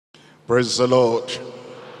Praise the Lord.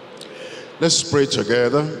 Let's pray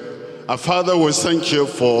together. Our Father, we thank you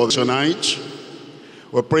for tonight.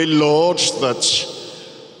 We pray, Lord, that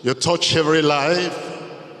you touch every life,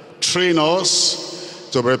 train us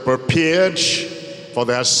to be prepared for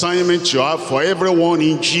the assignment you have for everyone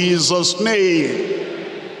in Jesus'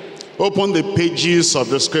 name. Open the pages of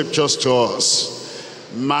the scriptures to us.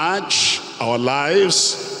 Match our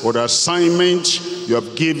lives with the assignment you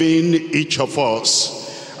have given each of us.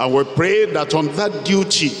 And we pray that on that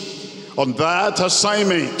duty, on that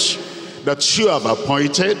assignment that you have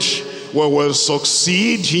appointed, we will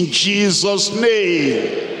succeed in Jesus'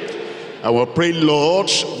 name. I will pray, Lord,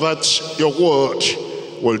 that your word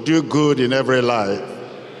will do good in every life.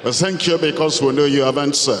 But thank you because we know you have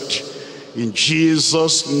answered. In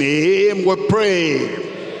Jesus' name we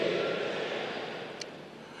pray.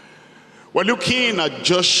 We're looking at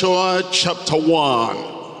Joshua chapter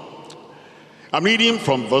 1. I'm reading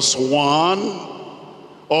from verse 1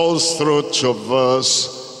 all through to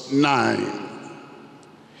verse 9.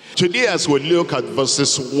 Today, as we look at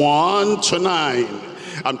verses 1 to 9,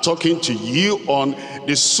 I'm talking to you on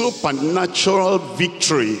the supernatural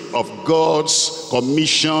victory of God's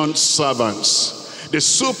commissioned servants. The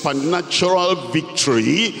supernatural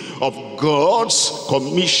victory of God's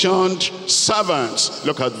commissioned servants.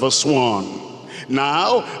 Look at verse 1.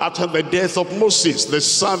 Now, after the death of Moses, the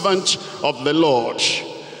servant of the Lord,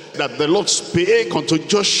 that the Lord spake unto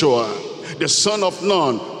Joshua, the son of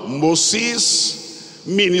Nun, Moses'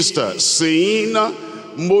 minister, saying,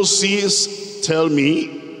 Moses, tell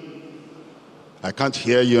me. I can't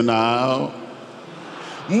hear you now.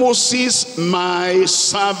 Moses, my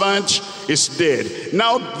servant, is dead.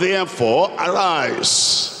 Now therefore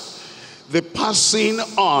arise. The passing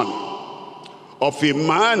on of a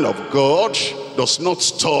man of God does not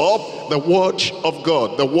stop the word of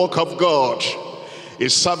God, the work of God. A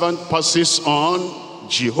servant passes on,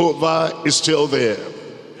 Jehovah is still there.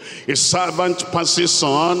 A servant passes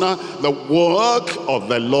on, the work of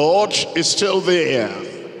the Lord is still there.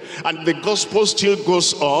 And the gospel still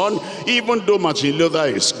goes on, even though Martin Luther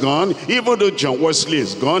is gone, even though John Wesley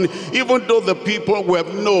is gone, even though the people we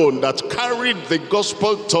have known that carried the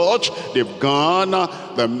gospel torch, they've gone,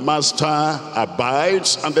 the master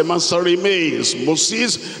abides and the master remains.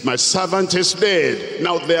 Moses, my servant, is dead.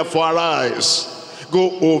 Now therefore arise,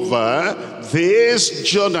 go over this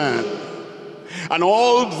Jordan, and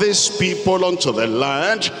all these people unto the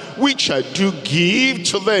land which I do give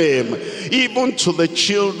to them, even to the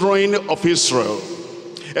children of Israel.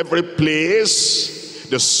 Every place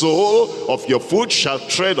the sole of your foot shall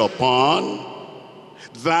tread upon,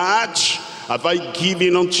 that have I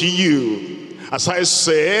given unto you. As I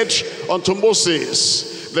said unto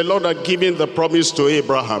Moses, the Lord had given the promise to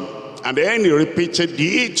Abraham. And then he repeated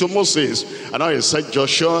it to Moses. And now he said,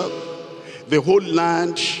 Joshua, the whole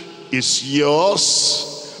land is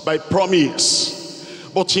yours by promise,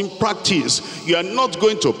 but in practice you are not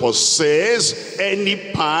going to possess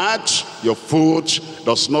any part your foot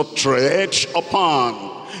does not tread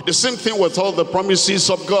upon. The same thing with all the promises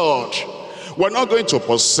of God. We're not going to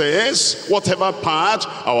possess whatever part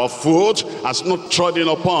our foot has not trodden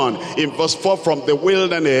upon. In verse 4, from the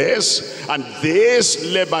wilderness and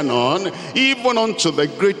this Lebanon, even unto the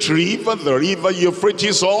great river, the river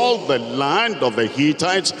Euphrates, all the land of the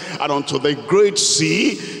Hittites, and unto the great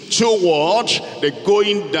sea, toward the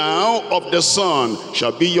going down of the sun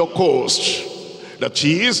shall be your coast. That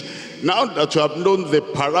is, now that you have known the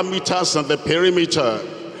parameters and the perimeter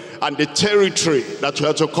and the territory that you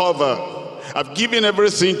have to cover, I've given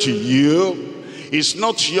everything to you. It's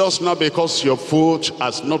not yours now because your foot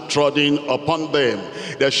has not trodden upon them.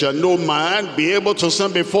 There shall no man be able to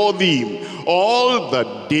stand before thee all the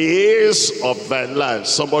days of thy life.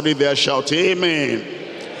 Somebody there shout amen.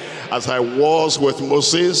 As I was with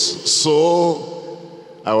Moses, so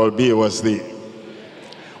I will be with thee.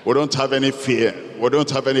 We don't have any fear. We don't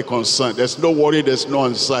have any concern. There's no worry. There's no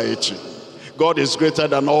anxiety. God is greater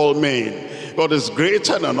than all men. God is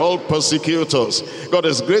greater than all persecutors. God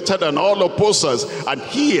is greater than all opposers. And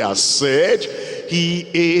he has said he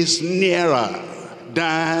is nearer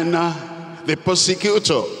than the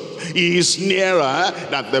persecutor. He is nearer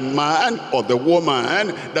than the man or the woman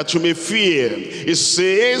that you may fear. He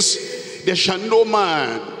says, there shall no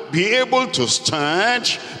man be able to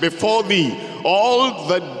stand before thee all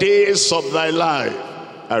the days of thy life.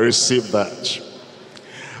 I received that.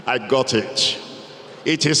 I got it.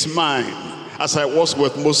 It is mine. As I was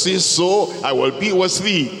with Moses, so I will be with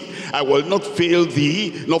thee. I will not fail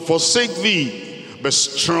thee, nor forsake thee. Be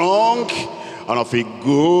strong and of a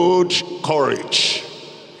good courage.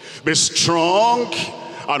 Be strong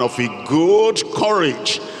and of a good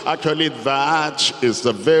courage. Actually, that is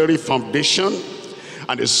the very foundation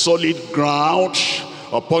and a solid ground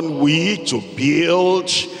upon which to build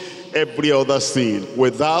every other thing.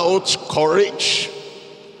 Without courage,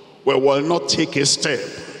 we will not take a step.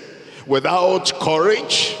 Without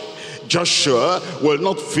courage, Joshua will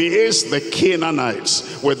not face the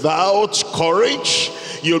Canaanites. Without courage,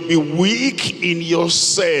 you'll be weak in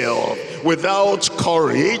yourself. Without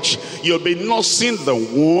courage, you'll be nursing the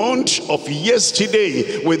wound of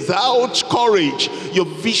yesterday. Without courage, your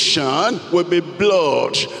vision will be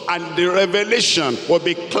blurred and the revelation will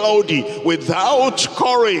be cloudy. Without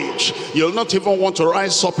courage, you'll not even want to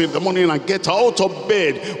rise up in the morning and get out of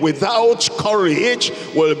bed. Without courage,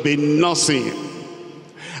 will be nothing.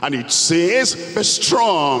 And it says, be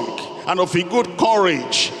strong and of a good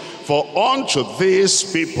courage. For unto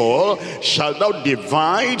these people shalt thou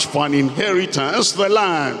divide for an inheritance the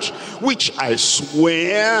land, which I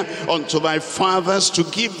swear unto thy fathers to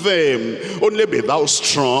give them. Only be thou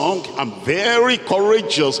strong and very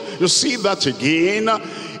courageous. You see that again?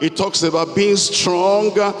 It talks about being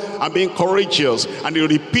strong and being courageous. And he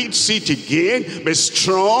repeats it again, be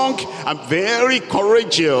strong and very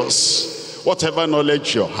courageous. Whatever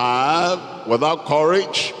knowledge you have, without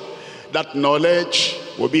courage, that knowledge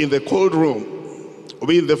will be in the cold room, will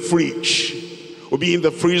be in the fridge, will be in the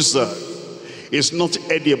freezer. It's not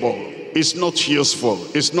edible, it's not useful,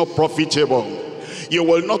 it's not profitable. You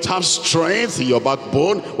will not have strength in your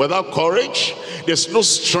backbone without courage. There's no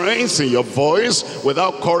strength in your voice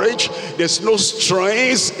without courage. There's no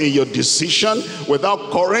strength in your decision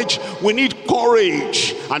without courage. We need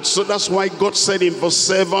courage. And so that's why God said in verse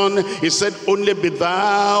 7, he said, only be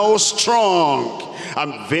thou strong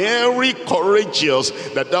and very courageous,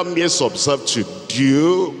 that thou mayest observe to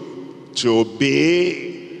do, to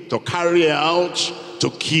obey, to carry out, to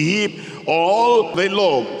keep all the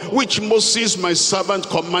law which Moses my servant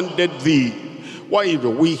commanded thee. Why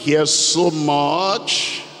do we hear so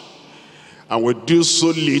much and we do so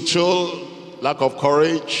little? Lack of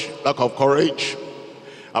courage, lack of courage.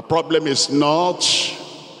 Our problem is not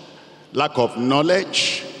lack of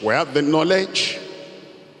knowledge. We have the knowledge.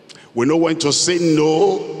 We know when to say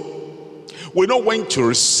no. We know when to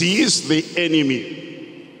resist the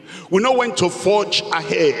enemy. We know when to forge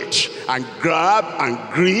ahead and grab and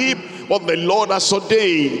grip what the Lord has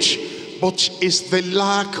ordained. But it's the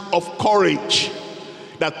lack of courage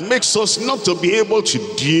that makes us not to be able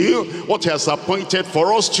to do what he has appointed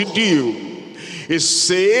for us to do. It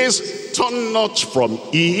says, turn not from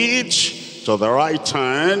it to the right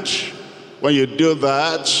hand. When you do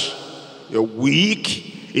that, you're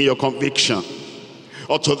weak in your conviction.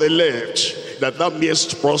 Or to the left, that thou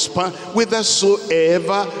mayest prosper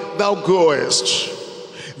whithersoever thou goest.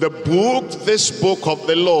 This book of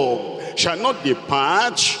the law shall not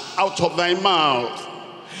depart out of thy mouth,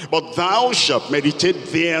 but thou shalt meditate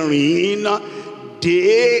therein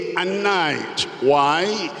day and night.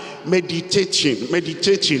 Why? Meditating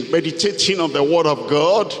on the word of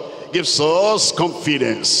God gives us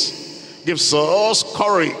confidence, gives us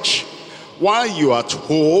courage. While you are at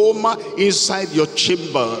home, inside your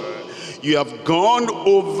chamber, you have gone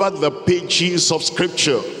over the pages of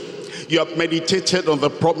scripture. You have meditated on the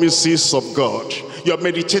promises of God. You have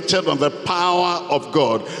meditated on the power of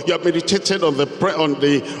God. You have meditated on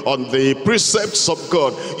the precepts of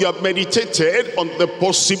God. You have meditated on the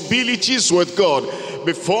possibilities with God.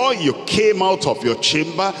 Before you came out of your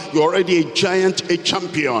chamber, you're already a giant, a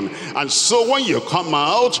champion. And so when you come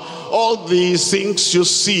out, all these things you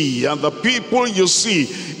see and the people you see,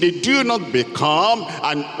 they do not become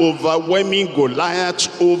an overwhelming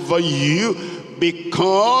Goliath over you,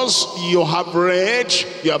 because you have read,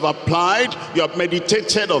 you have applied, you have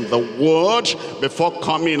meditated on the word before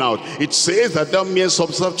coming out. It says that thou mayest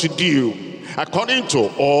observe to do according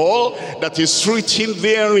to all that is written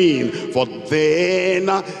therein, for then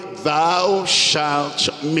thou shalt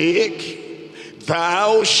make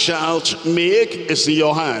is in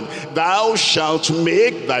your hand. Thou shalt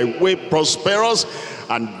make thy way prosperous,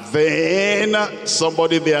 and then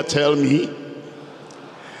somebody there tell me,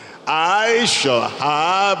 I shall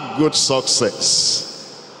have good success.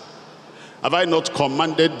 Have I not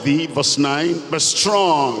commanded thee? Verse 9, be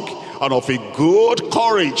strong and of a good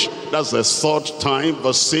courage. That's the third time.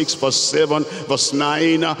 Verse 6, verse 7, verse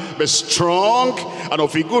 9. Be strong and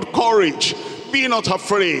of a good courage. Be not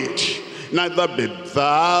afraid, neither be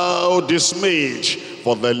thou dismayed.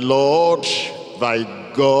 For the Lord thy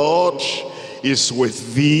God is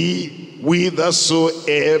with thee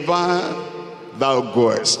whithersoever thou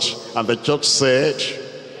goest. And the church said,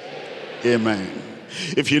 amen.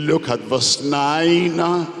 If you look at verse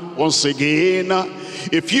 9, once again,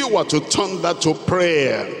 If you were to turn that to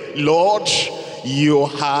prayer, Lord, you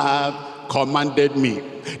have commanded me.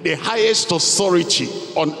 The highest authority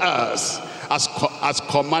on earth has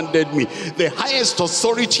commanded me. The highest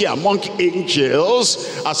authority among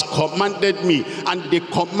angels has commanded me. And the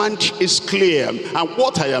command is clear. And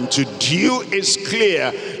what I am to do is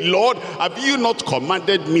clear. Lord, have you not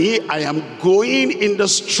commanded me? I am going in the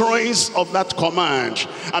strength of that command.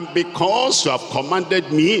 And because you have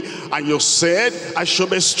commanded me and you said I should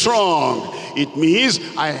be strong, it means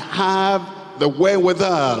I have the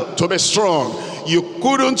wherewithal to be strong. You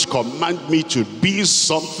couldn't command me to be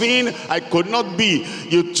something I could not be.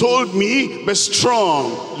 You told me, be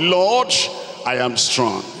strong. Lord, I am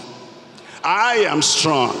strong. I am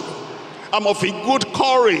strong. I'm of a good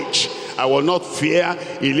courage. I will not fear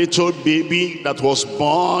a little baby that was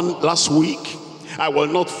born last week. I will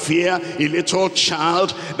not fear a little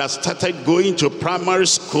child that started going to primary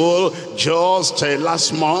school just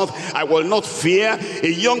last month. I will not fear a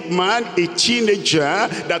young man, a teenager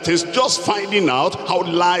that is just finding out how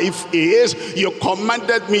life is. You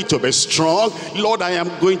commanded me to be strong. Lord, I am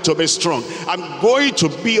going to be strong. I'm going to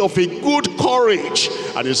be of a good courage.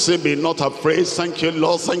 And you say, be not afraid. Thank you,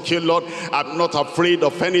 Lord. Thank you, Lord. I'm not afraid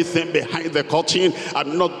of anything behind the curtain.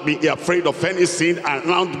 I'm not afraid of anything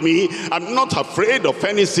around me. I'm not afraid of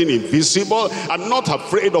anything invisible. I'm not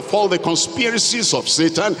afraid of all the conspiracies of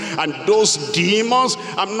Satan and those demons.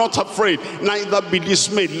 I'm not afraid. Neither be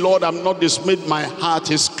dismayed. Lord, I'm not dismayed. My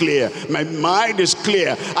heart is clear. My mind is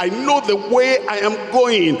clear. I know the way I am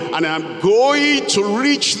going, and I'm going to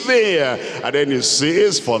reach there. And then it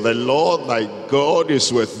says, for the Lord thy God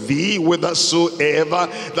is with thee whithersoever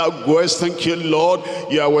thou goest. Thank you, Lord.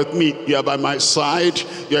 You are with me. You are by my side.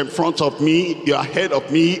 You are in front of me. You are ahead of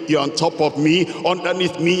me. You are on top of me.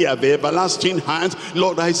 Underneath me are the everlasting hands.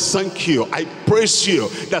 Lord, I thank you. I praise you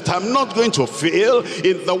that I'm not going to fail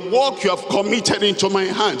in the work you have committed into my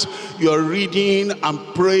hands. You are reading and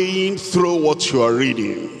praying through what you are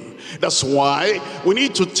reading. That's why we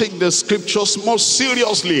need to take the scriptures more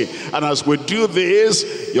seriously. And as we do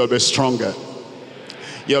this, you'll be stronger.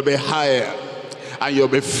 You'll be higher. And you'll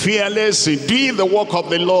be fearless in doing the work of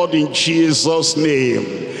the Lord in Jesus'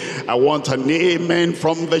 name. I want an amen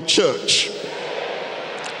from the church.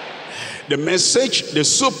 The message, the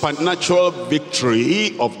supernatural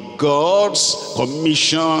victory of God's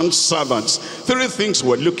commissioned servants. Three things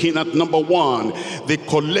we're looking at. Number one, the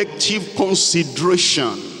collective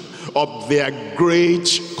consideration of their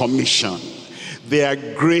great commission. Their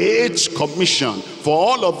great commission, for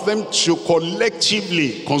all of them to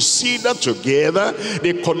collectively consider together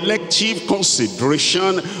the collective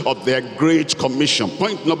consideration of their great commission.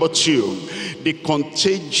 Point number two, the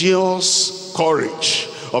contagious courage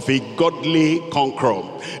of a godly conqueror.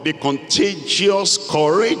 The contagious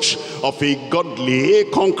courage of a godly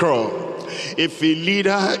conqueror. If a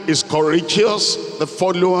leader is courageous, the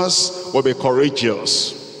followers will be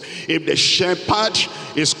courageous. If the shepherd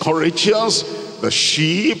is courageous, the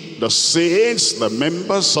sheep, the saints, the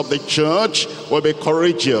members of the church will be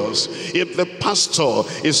courageous. If the pastor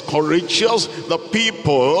is courageous, the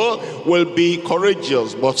people will be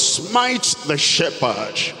courageous. But smite the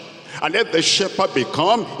shepherd, and let the shepherd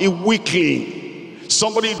become a weakling,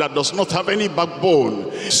 somebody that does not have any backbone.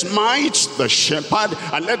 Smite the shepherd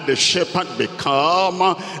and let the shepherd become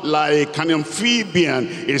like an amphibian.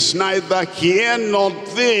 It's neither here nor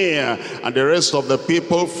there. And the rest of the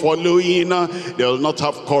people following, they will not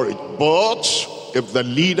have courage. But if the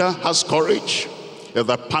leader has courage, if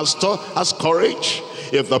the pastor has courage,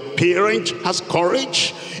 if the parent has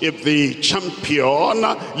courage, if the champion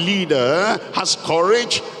leader has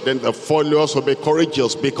courage, then the followers will be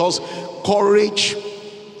courageous, because courage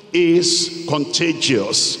is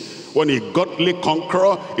contagious. When a godly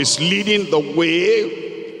conqueror is leading the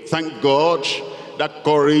way, thank God that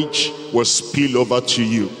courage will spill over to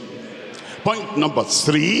you. Point number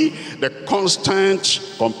three, the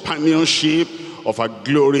constant companionship of a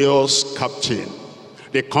glorious captain.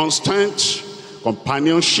 The constant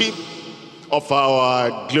companionship of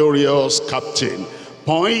our glorious captain.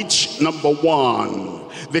 Point number one,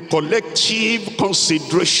 the collective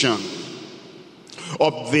consideration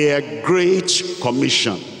of their great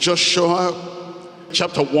commission. Joshua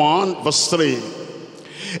chapter 1 verse 3.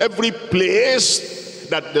 Every place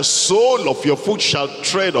that the sole of your foot shall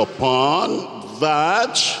tread upon,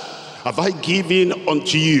 that have I given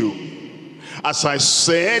unto you. As I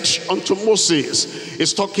said unto Moses.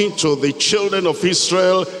 Is talking to the children of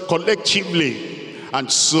Israel collectively.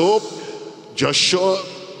 And so Joshua,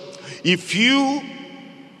 if you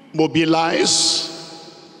mobilize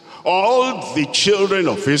all the children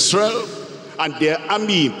of Israel and their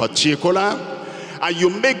army in particular, and you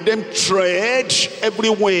make them tread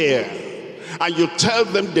everywhere, and you tell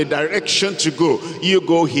them the direction to go. You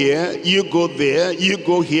go here, you go there, you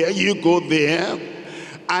go here, you go there.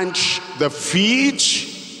 And the feet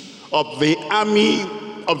of the army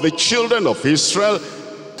of the children of Israel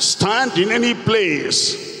stand in any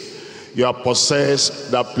place. You have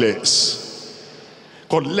possessed that place.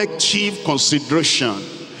 Collective consideration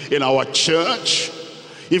in our church.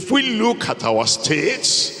 If we look at our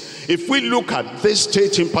states, if we look at this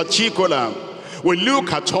state in particular, we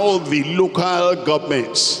look at all the local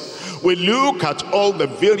governments, we look at all the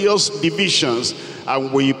various divisions,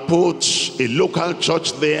 and we put a local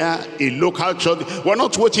church there, a local church. We're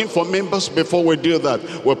not waiting for members before we do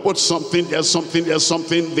that. We put something there, something there,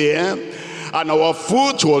 something there, and our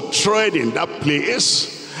foot will tread in that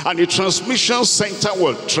place, and the transmission center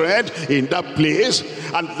will tread in that place,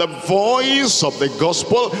 and the voice of the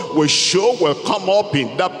gospel will come up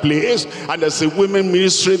in that place. And there's a women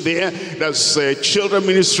ministry there, there's a children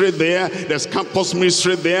ministry there, there's campus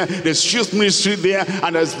ministry there, there's youth ministry there,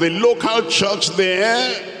 and there's the local church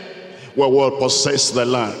there. We will possess the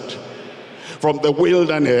land from the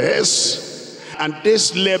wilderness and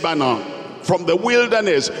this Lebanon, from the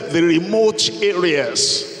wilderness, the remote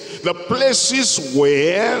areas, the places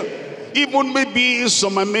where even maybe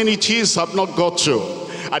some amenities have not got to.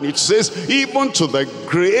 And it says, even to the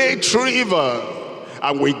great river.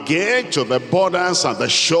 And we get to the borders and the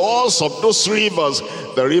shores of those rivers.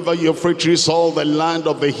 The river Euphrates, all the land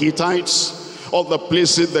of the Hittites, all the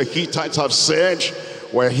places the Hittites have said,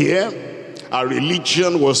 we're here, our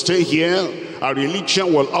religion will stay here, our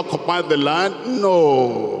religion will occupy the land.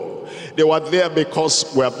 No, they were there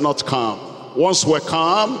because we have not come. Once we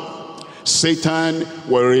come, Satan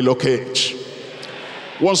will relocate.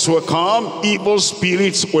 Once we come, evil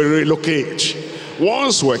spirits will relocate.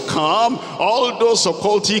 Once we come, all those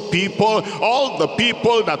occultic people, all the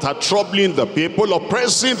people that are troubling the people,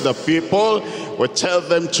 oppressing the people, we tell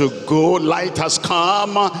them to go. Light has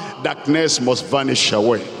come, darkness must vanish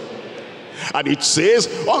away. And it says,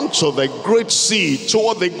 unto the great sea,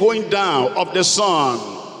 toward the going down of the sun,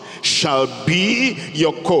 shall be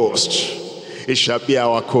your coast. It shall be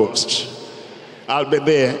our coast. I'll be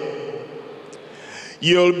there.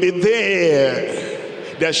 You'll be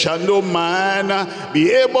there. There shall no man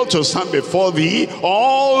be able to stand before thee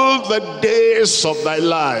all the days of thy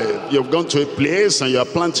life. You've gone to a place and you're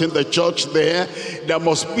planting the church there. There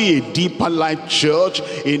must be a Deeper Life church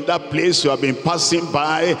in that place you have been passing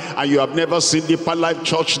by, and you have never seen Deeper Life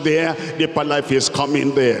church there. Deeper Life is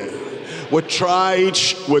coming there. We tried,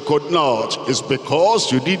 we could not. It's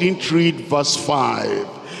because you didn't read verse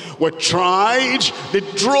 5. We tried, they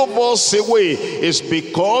drove us away. It's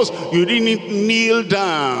because you didn't kneel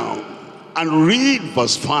down and read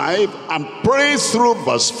verse 5 and pray through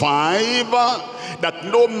verse 5, that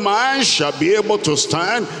no man shall be able to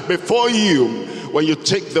stand before you. When you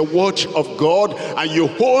take the word of God and you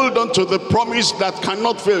hold on to the promise that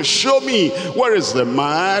cannot fail, show me, where is the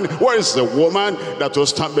man, where is the woman that will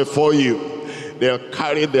stand before you? They'll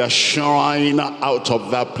carry their shrine out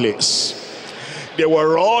of that place. They will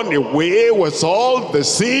run away with all the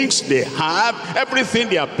things they have, everything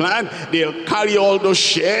they have planned. They'll carry all those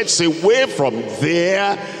sheds away from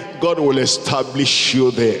there. God will establish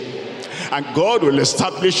you there. And God will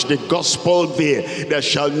establish the gospel there. There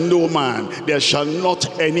shall no man, there shall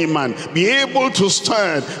not any man be able to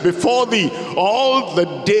stand before thee all the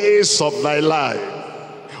days of thy life.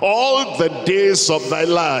 All the days of thy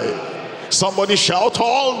life. Somebody shout,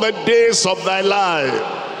 all the days of thy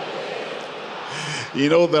life. You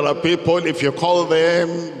know, there are people, if you call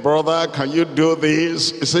them, brother, can you do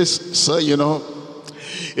this? He says, sir, you know,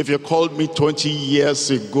 if you called me 20 years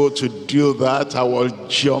ago to do that, I will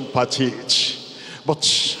jump at it.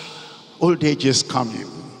 But old age is coming,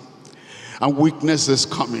 and weakness is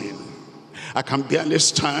coming. I can barely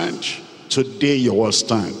stand. Today you will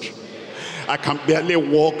stand. I can barely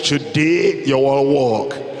walk. Today you will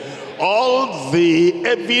walk. All the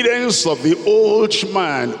evidence of the old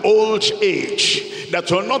man, old age, that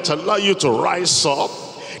will not allow you to rise up,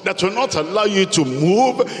 that will not allow you to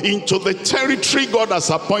move into the territory God has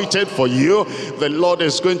appointed for you, the Lord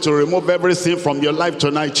is going to remove everything from your life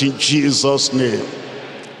tonight in Jesus' name.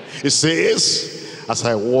 It says, as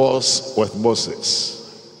I was with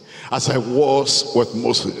Moses, as I was with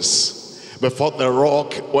Moses, before the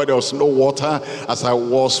rock where there was no water, as I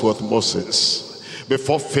was with Moses.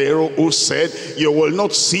 Before Pharaoh, who said, you will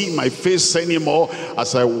not see my face anymore,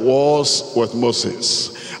 as I was with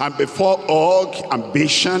Moses. And before Og,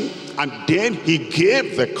 ambition, And then he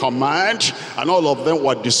gave the command, and all of them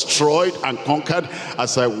were destroyed and conquered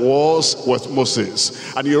as I was with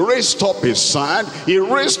Moses. And he raised up his hand, he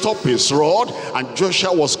raised up his rod, and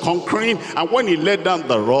Joshua was conquering. And when he laid down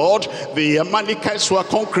the rod, the Amalekites were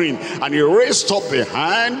conquering. And he raised up the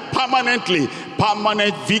hand permanently.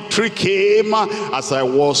 Permanent victory came as I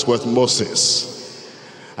was with Moses.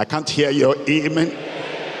 I can't hear your amen.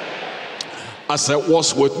 As I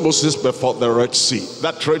was with Moses before the Red Sea.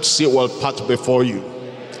 That Red Sea will part before you.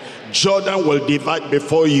 Jordan will divide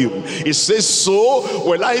before you. It says, so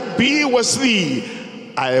will I be with thee.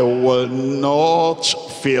 I will not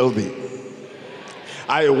fail thee.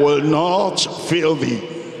 I will not fail thee,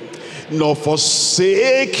 nor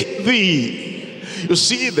forsake thee. You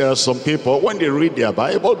see, there are some people, when they read their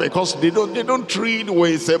Bible, because they don't read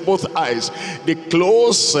with both eyes. They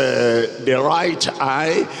close the right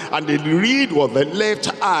eye and they read with the left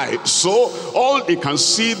eye. So all they can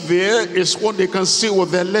see there is what they can see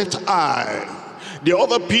with their left eye. The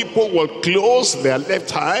other people will close their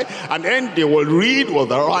left eye and then they will read with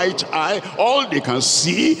the right eye. All they can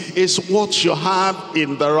see is what you have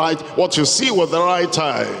in the right, what you see with the right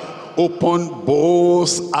eye. Open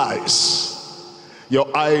both eyes. Your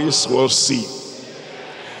eyes will see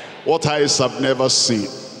what eyes have never seen,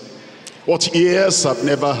 what ears have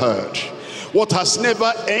never heard, what has never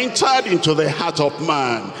entered into the heart of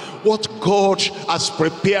man, what God has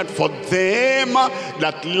prepared for them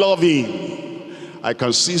that love him. I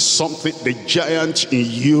can see something, the giant in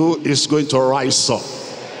you is going to rise up.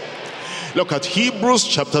 Look at Hebrews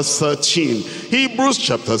chapter 13. Hebrews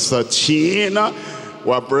chapter 13,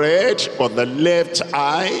 we're read with the left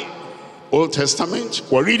eye, Old Testament.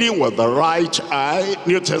 We're reading with the right eye.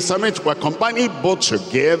 New Testament, we're combining both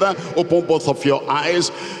together. Open both of your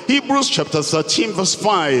eyes. Hebrews chapter 13 verse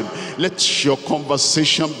 5. Let your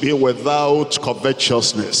conversation be without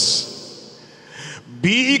covetousness.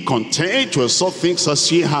 Be content with such things as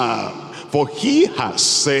ye have. For he has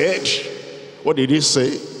said, what did he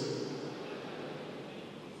say?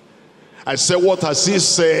 I said, what has he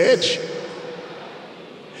said?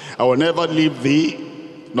 I will never leave thee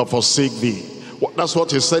nor forsake thee. That's what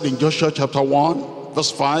he said in Joshua chapter 1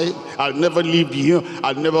 verse 5. I'll never leave you,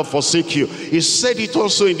 I'll never forsake you. He said it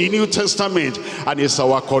also in the New Testament, and it's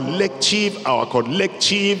our collective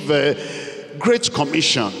great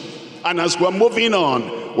commission. And as we're moving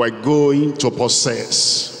on, we're going to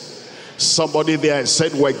possess. Somebody there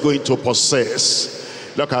said we're going to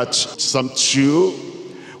possess. Look at Psalm 2.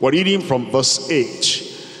 We're reading from verse 8.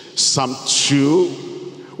 Psalm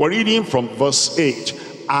 2, we're reading from verse 8.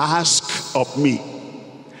 Ask of me,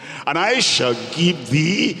 and I shall give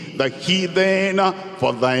thee the heathen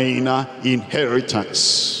for thine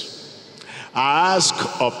inheritance. Ask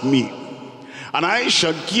of me, and I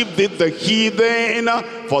shall give thee the heathen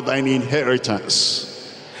for thine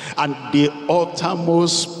inheritance, and the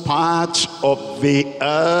uttermost part of the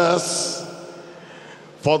earth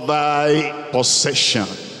for thy possession.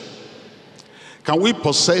 Can we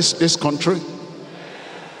possess this country?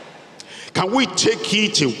 Can we take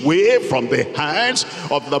it away from the hands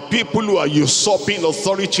of the people who are usurping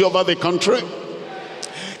authority over the country?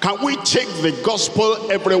 Can we take the gospel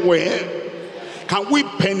everywhere? Can we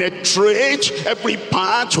penetrate every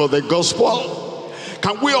part of the gospel?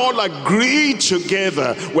 Can we all agree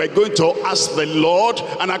together? We're going to ask the Lord,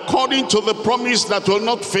 and according to the promise that will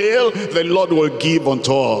not fail, the Lord will give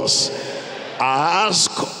unto us.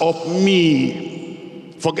 Ask of me.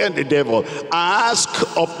 Forget the devil.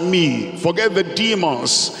 Ask of me. Forget the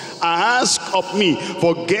demons. Ask of me.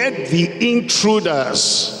 Forget the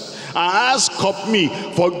intruders. Ask of me.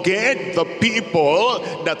 Forget the people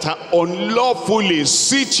that are unlawfully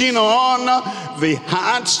sitting on the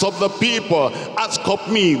hearts of the people. Ask of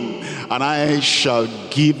me, and I shall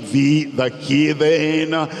give thee the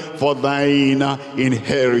heathen for thine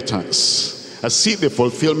inheritance. I see the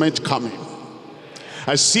fulfillment coming.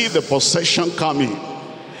 I see the possession coming.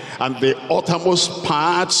 And the uttermost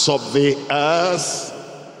parts of the earth,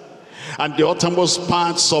 and the uttermost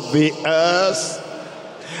parts of the earth,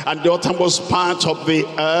 and the uttermost part of the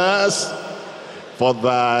earth for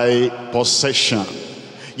thy possession.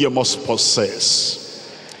 You must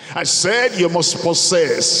possess. I said you must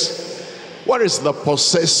possess. What is the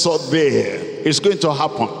possessor there? It's going to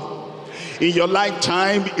happen. In your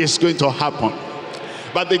lifetime, it's going to happen.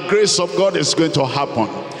 By the grace of God, it's going to happen.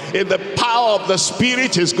 In the power of the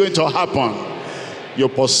Spirit, is going to happen. You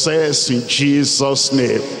possess in Jesus'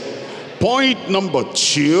 name. Point number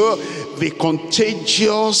 2, the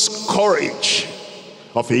contagious courage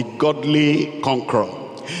of a godly conqueror.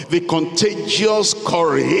 The contagious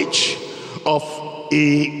courage of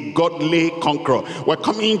a godly conqueror. We're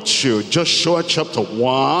coming to Joshua chapter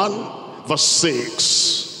 1, verse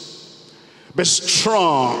 6. Be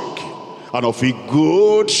strong and of a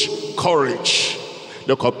good courage.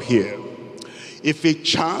 Look up here. If a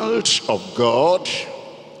child of God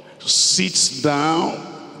sits down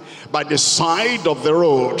by the side of the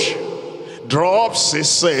road, drops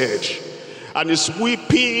his head, and is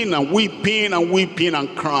weeping and weeping and weeping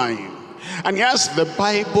and crying, and he has the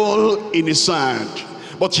Bible in his hand,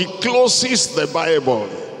 but he closes the Bible,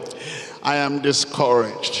 I am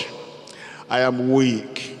discouraged, I am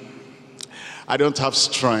weak, I don't have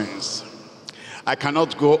strength, I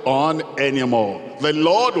cannot go on anymore. The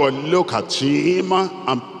Lord will look at him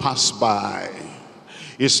and pass by.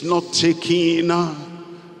 He's not taking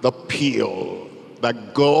the pill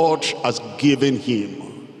that God has given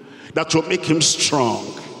him, that will make him strong,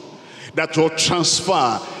 that will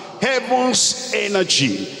transfer heaven's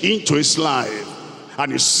energy into his life.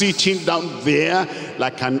 And he's sitting down there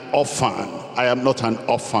like an orphan. I am not an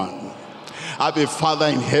orphan. I have a Father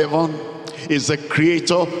in heaven. Is the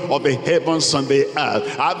creator of the heavens and the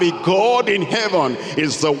earth. Our God in heaven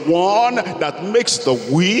is the one that makes the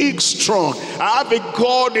weak strong. Our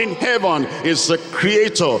God in heaven is the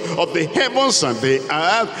creator of the heavens and the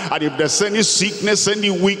earth. And if there's any sickness, any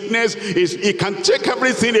weakness, he can take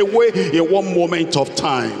everything away in one moment of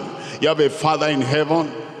time. You have a Father in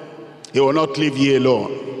heaven. He will not leave you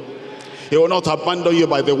alone. He will not abandon you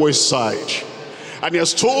by the wayside. And he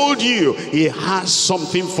has told you he has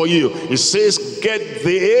something for you. He says, get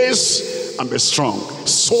this and be strong.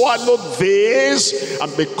 Swallow this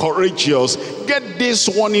and be courageous. Get this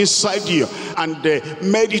one inside you and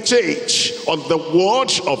meditate on the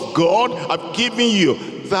word of God I've given you.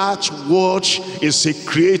 That word is a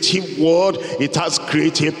creative word. It has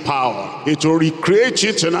creative power. It will recreate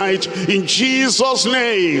you tonight in Jesus'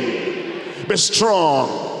 name. Be strong.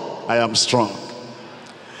 I am strong.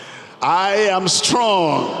 I am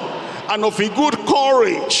strong and of a good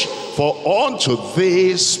courage, for unto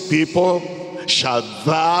these people shall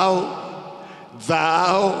the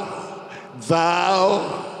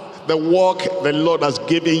work the Lord has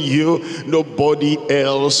given you, nobody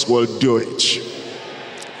else will do it.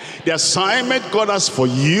 The assignment God has for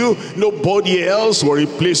you, nobody else will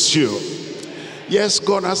replace you. Yes,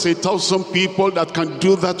 God has 1,000 people that can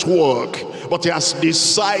do that work, but he has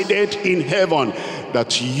decided in heaven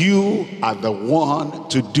that you are the one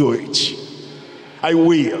to do it. I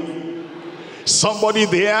will. Somebody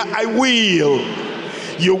there, I will.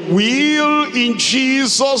 You will in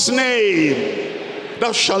Jesus' name.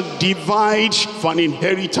 Thou shalt divide for an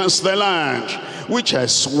inheritance the land, which I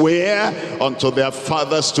swear unto their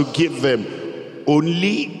fathers to give them.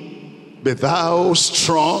 Only be thou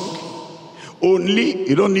strong. Only,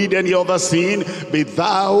 you don't need any other thing. Be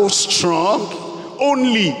thou strong.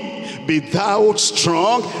 Only be thou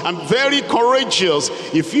strong and very courageous.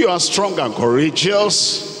 If you are strong and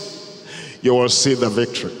courageous, you will see the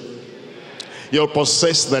victory. You'll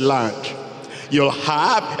possess the land. You'll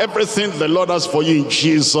have everything the Lord has for you in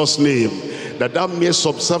Jesus' name, that thou mayest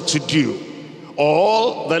observe to do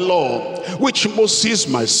all the law which Moses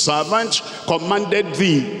my servant commanded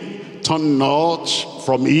thee. Turn not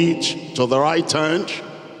from it to the right hand.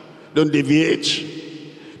 Don't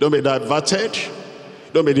deviate. Don't be diverted.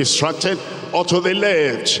 Don't be distracted. Or to the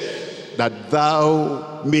left, that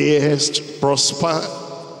thou mayest prosper.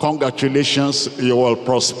 Congratulations, you will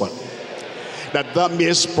prosper. That thou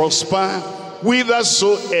mayest prosper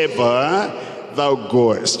whithersoever thou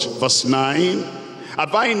goest. Verse 9.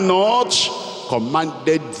 Have I not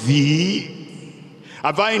commanded thee?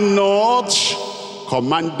 Have I not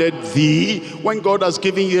commanded thee? When God has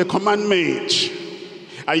given you a commandment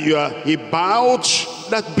and you are about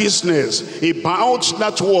that business, about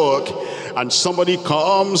that work, and somebody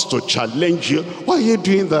comes to challenge you, why are you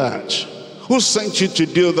doing that? Who sent you to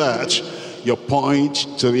do that? You point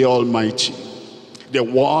to the Almighty, the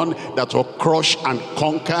one that will crush and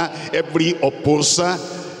conquer every opposer.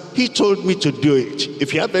 He told me to do it.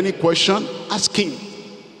 If you have any question, ask him.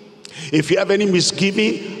 If you have any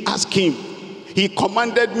misgiving, ask him. He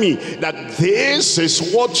commanded me that this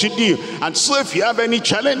is what to do. And so if you have any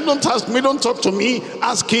challenge, don't ask me, don't talk to me,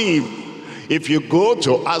 ask him. If you go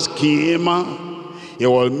to ask him, he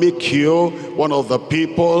will make you one of the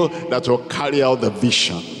people that will carry out the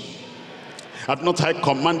vision. Have not I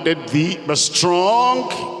commanded thee, be strong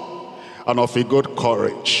and of a good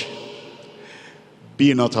courage.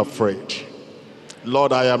 Be not afraid.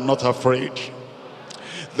 Lord, I am not afraid.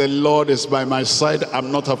 The Lord is by my side,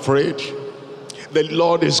 I'm not afraid. The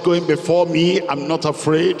Lord is going before me, I'm not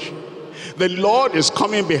afraid. The Lord is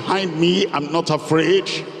coming behind me, I'm not afraid.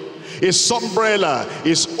 His umbrella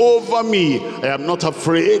is over me. I am not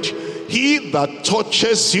afraid. He that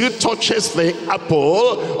touches you touches the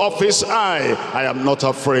apple of his eye. I am not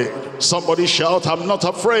afraid. Somebody shout, I'm not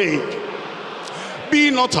afraid. Be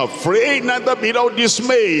not afraid, neither be thou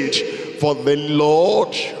dismayed. For the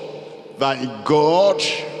Lord thy God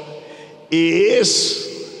is,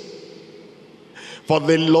 for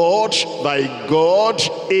the Lord thy God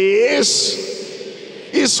is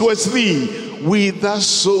with thee,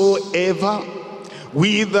 whithersoever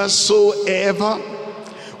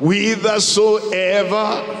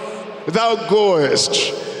thou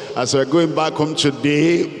goest. As we're going back home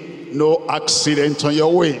today, no accident on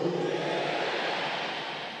your way,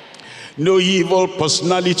 no evil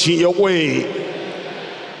personality in your way.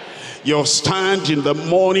 You stand in the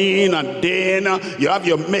morning and then you have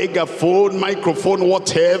your megaphone, microphone,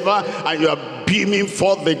 whatever, and you are beaming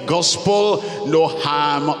for the gospel. No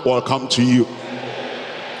harm will come to you.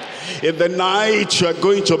 In the night you are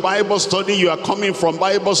going to Bible study, you are coming from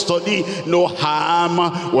Bible study, no harm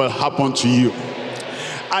will happen to you.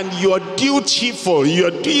 And you are dutiful, you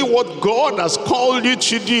are doing what God has called you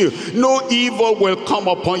to do. No evil will come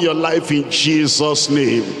upon your life in Jesus'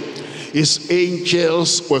 name. His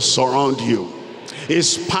angels will surround you.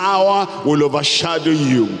 His power will overshadow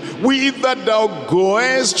you. Whither thou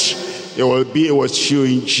goest, it will be with you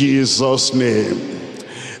in Jesus' name.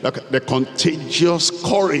 Look at the contagious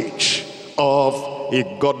courage of a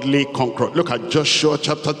godly conqueror. Look at Joshua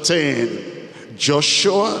chapter 10.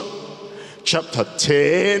 Joshua chapter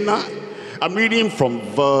 10. I'm reading from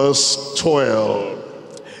verse 12.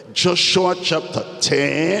 Joshua chapter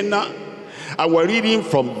 10. And we're reading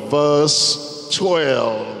from verse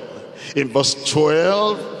 12. In verse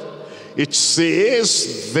 12, it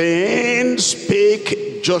says, Then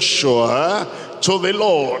spake Joshua to the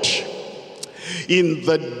Lord, in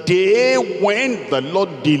the day when the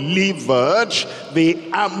Lord delivered the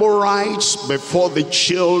Amorites before the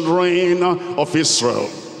children of Israel.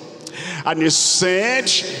 And he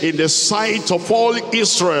said in the sight of all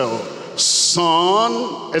Israel,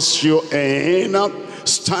 Son, S-U-N,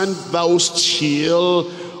 stand thou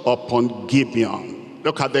still upon Gibeon.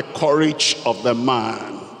 Look at the courage of the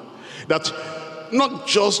man. That not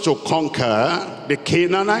just to conquer the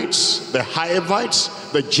Canaanites, the Hivites,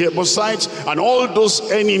 the Jebusites, and all those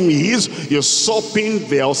enemies usurping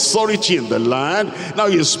the authority in the land. Now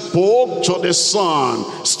he spoke to the son,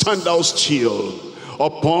 stand thou still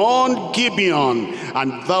upon Gibeon,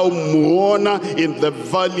 and thou mourn in the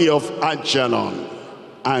valley of Ajalon.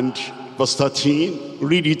 And verse 13,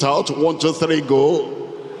 read it out, 1, 2, 3, go.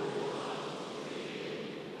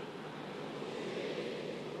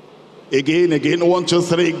 Again, 1, 2,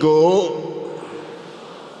 3, go.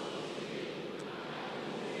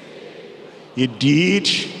 He did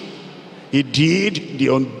the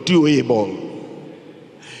undoable.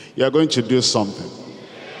 You are going to do something.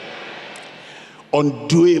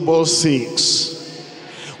 Undoable things.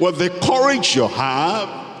 With the courage you have,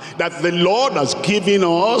 that the Lord has given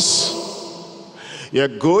us, you're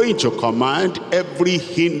going to command every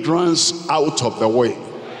hindrance out of the way.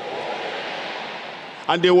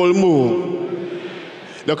 And they will move.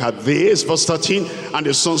 Look at this, verse 13. And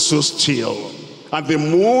the sun stood still, and the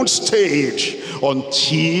moon stayed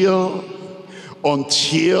until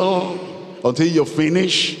you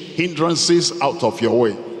finish hindrances out of your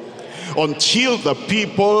way. Until the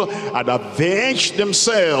people had avenged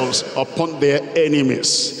themselves upon their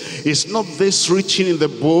enemies. Is not this written in the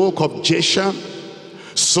book of Joshua?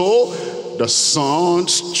 So the sun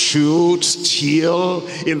stood still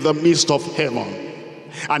in the midst of heaven,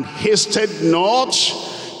 and hasted not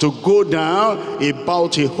to go down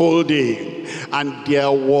about a whole day. And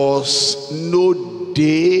there was no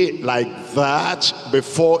day like that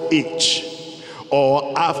before it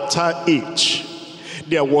or after it.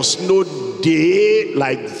 There was no day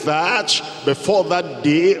like that before that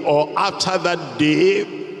day or after that day,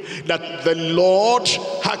 that the Lord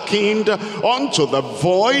hearkened unto the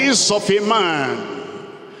voice of a man.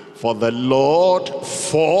 For the Lord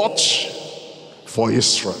fought for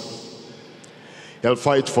Israel. He'll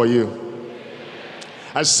fight for you.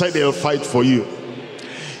 I said he'll fight for you.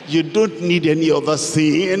 You don't need any other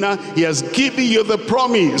thing. He has given you the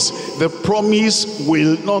promise. The promise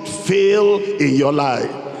will not fail in your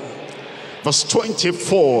life. Verse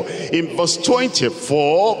 24. In verse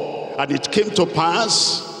 24, and it came to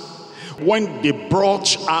pass, when they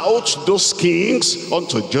brought out those kings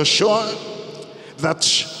unto Joshua, that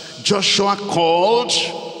Joshua called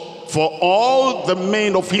for all the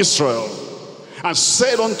men of Israel, and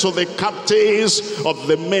said unto the captains of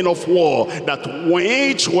the men of war that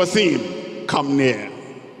went with him, come near,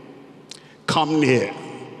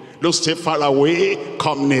 Don't stay far away,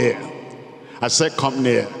 come near. I said come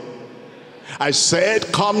near. I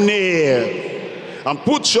said come near. And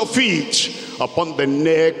put your feet upon the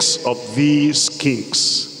necks of these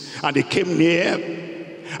kings. And they came near,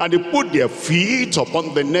 and they put their feet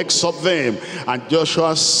upon the necks of them. And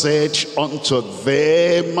Joshua said unto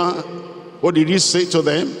them, what did he say to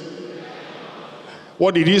them?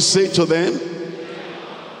 What did he say to them?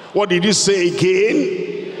 What did he say again?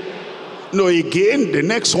 No, again, the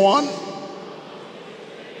next one.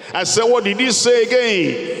 I said, what did he say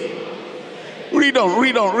again? Read on,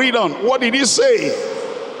 read on, read on. What did he say?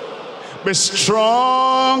 Be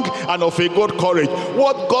strong and of a good courage.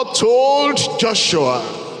 What God told Joshua,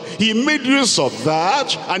 he made use of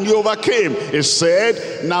that and he overcame. He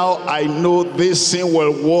said, now I know this thing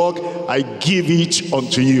will work. I give it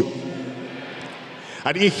unto you.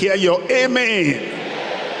 I didn't hear your amen.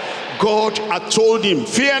 God had told him,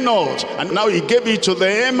 fear not. And now he gave it to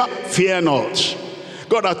them, fear not.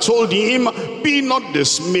 God had told him, be not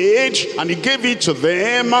dismayed. And he gave it to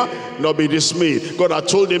them, not be dismayed. God had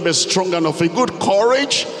told him, be strong and of a good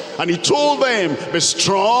courage. And he told them, be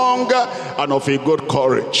strong and of a good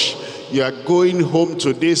courage. You are going home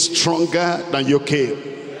today stronger than you came.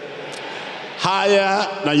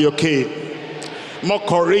 Higher than you came. More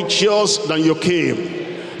courageous than you came.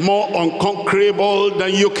 More unconquerable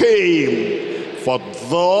than you came. For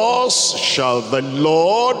thus shall the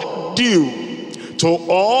Lord do to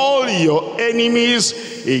all your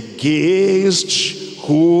enemies against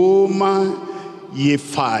whom ye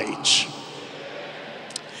fight.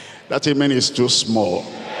 That amen is too small.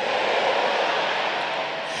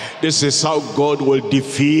 This is how God will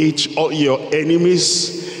defeat all your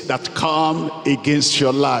enemies that come against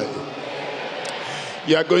your life.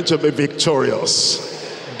 You are going to be victorious.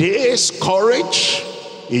 This courage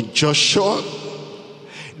in Joshua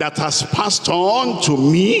that has passed on to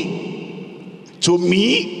me,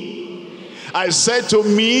 I said to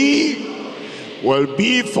me, will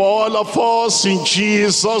be for all of us in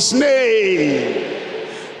Jesus' name.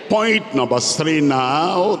 Point number 3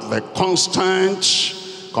 now, the constant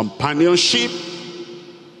companionship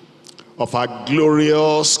of our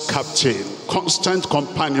glorious captain. Constant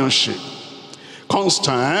companionship.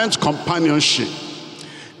 Constant companionship.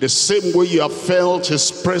 The same way you have felt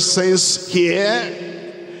his presence here,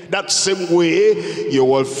 that same way you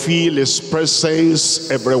will feel his presence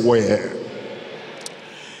everywhere.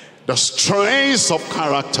 The strength of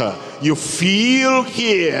character you feel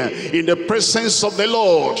here in the presence of the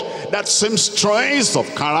Lord, that same strength of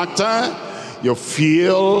character you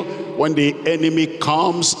feel when the enemy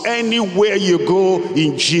comes anywhere you go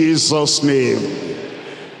in Jesus' name.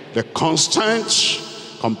 The constant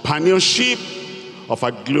companionship of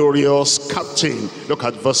a glorious captain. Look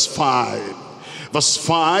at verse 5. Verse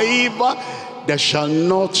 5, there shall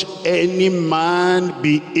not any man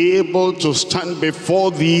be able to stand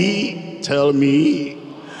before thee, tell me,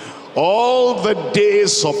 all the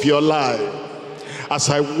days of your life. As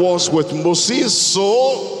I was with Moses,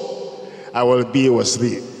 so I will be with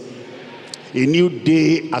thee. A new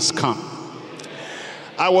day has come.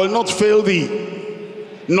 I will not fail thee,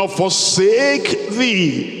 nor forsake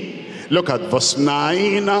thee. Look at verse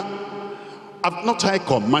 9. Have not I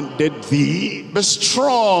commanded thee? Be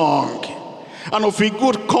strong and of a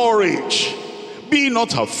good courage. Be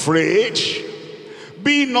not afraid.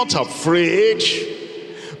 Be not afraid.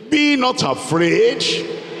 Be not afraid.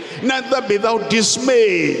 Neither be thou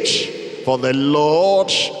dismayed. For the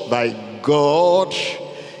Lord thy God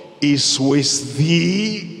is with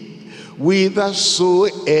thee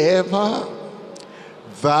whithersoever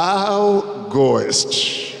thou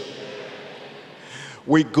goest.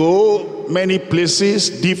 We go many places,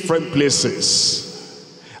 different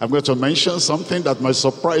places. I'm going to mention something that might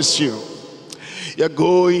surprise you. You're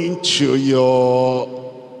going to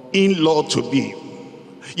your in-law to be.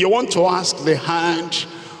 You want to ask the hand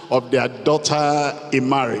of their daughter in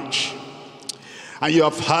marriage. And you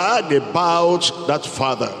have heard about that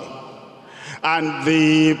father. And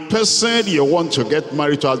the person you want to get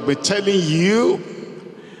married to has been telling you,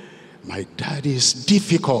 my dad is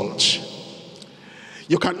difficult.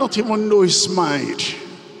 You cannot even know his mind.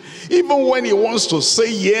 Even when he wants to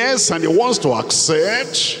say yes and he wants to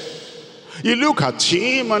accept, you look at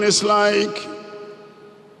him and it's like,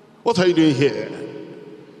 what are you doing here?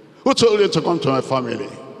 Who told you to come to my family?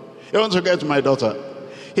 You want to get my daughter?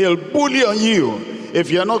 He'll bully on you.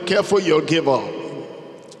 If you're not careful, you'll give up.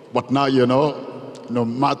 But now you know, no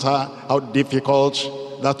matter how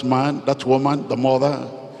difficult that man, that woman, the mother,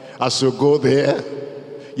 as you go there,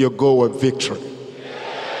 you go with victory.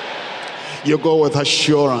 You go with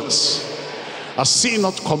assurance. Has he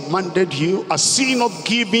not commanded you? Has he not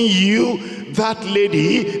given you that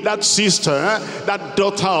lady, that sister, that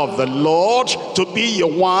daughter of the Lord to be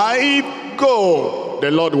your wife? Go. The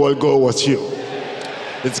Lord will go with you.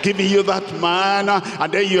 It's giving you that man,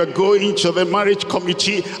 and then you are going to the marriage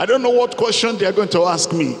committee. I don't know what question they are going to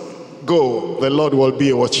ask me. Go. The Lord will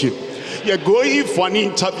be with you. You're going for an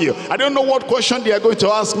interview. I don't know what question they are going to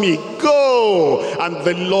ask me. Go, and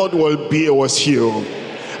the Lord will be with you.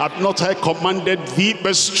 Have not I commanded thee,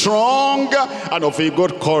 be strong and of a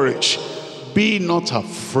good courage. Be not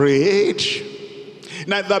afraid,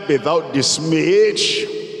 neither be thou dismayed.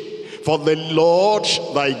 For the Lord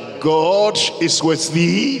thy God is with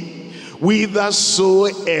thee,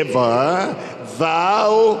 whithersoever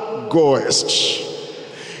thou goest.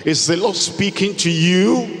 Is the Lord speaking to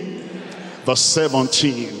you? Verse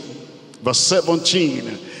 17. Verse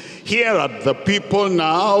 17. Here are the people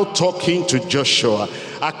now talking to Joshua.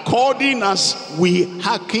 According as we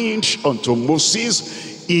hearkened unto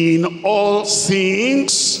Moses in all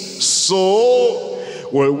things, so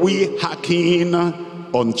will we hearken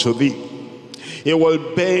unto thee. He will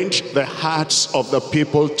bend the hearts of the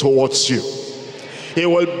people towards you. He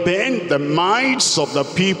will bend the minds of the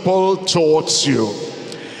people towards you.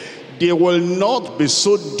 They will not be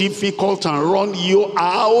so difficult and run you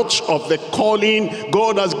out of the calling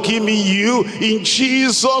God has given you in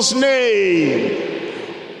Jesus' name.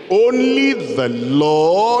 Only the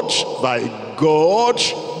Lord thy God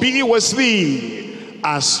be with thee,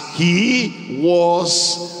 as he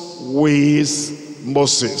was with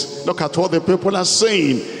Moses. Look at what the people are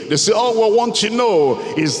saying. They say, all we want to know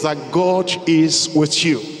is that God is with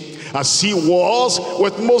you, as he was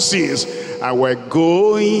with Moses. And we're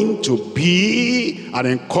going to be an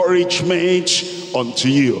encouragement unto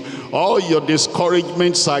you. All your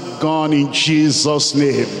discouragements are gone in Jesus'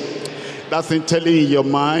 name. That thing telling in your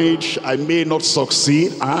mind, I may not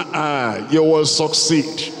succeed. You will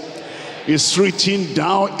succeed. It's written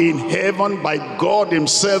down in heaven by God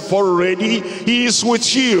himself already. He is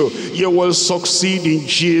with you. You will succeed in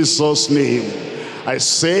Jesus' name.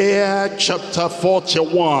 Isaiah chapter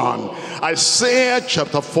 41. Isaiah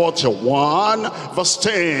chapter 41 verse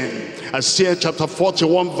 10. Isaiah chapter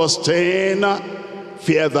 41 verse 10.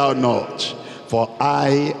 Fear thou not, for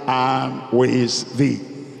I am with thee.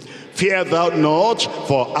 Fear thou not,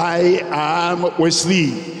 for I am with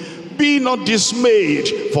thee. Be not dismayed,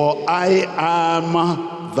 for I am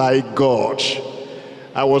thy God.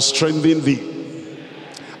 I will strengthen thee.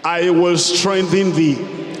 I will strengthen thee.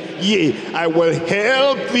 Yea, I will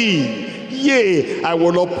help thee. Yea, I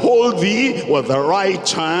will uphold thee with the right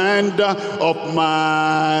hand of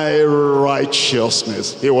my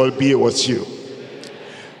righteousness. He will be with you.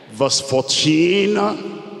 Verse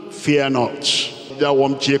 14, fear not, thou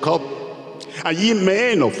one Jacob, and ye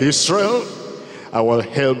men of Israel, I will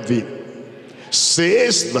help thee,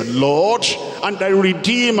 says the Lord, and thy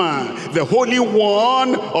Redeemer, the Holy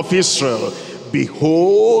One of Israel.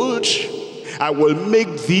 Behold, I will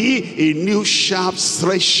make thee a new sharp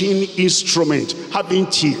threshing instrument, having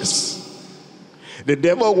teeth. The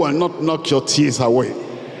devil will not knock your teeth away.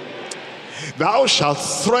 Thou shalt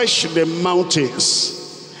thresh the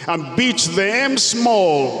mountains, and beat them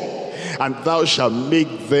small, and thou shalt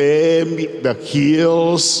make them the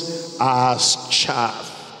hills as chaff.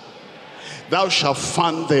 Thou shalt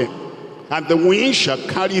fan them, and the wind shall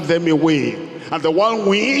carry them away, and the wild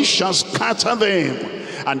wind shall scatter them.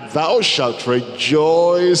 And thou shalt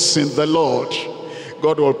rejoice in the Lord.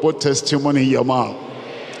 God will put testimony in your mouth.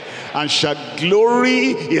 And shall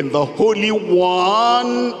glory in the Holy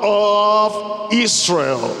One of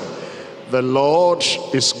Israel. The Lord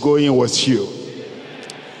is going with you.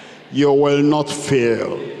 You will not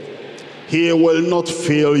fail. He will not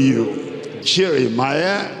fail you.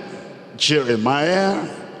 Jeremiah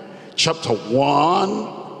chapter 1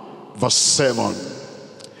 verse 7.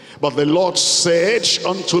 But the Lord said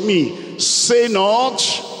unto me, say not,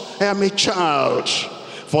 I am a child,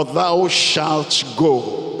 for thou shalt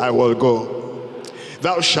go. I will go.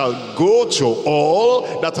 Thou shalt go to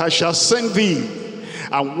all that I shall send thee,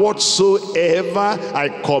 and whatsoever I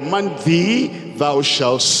command thee, thou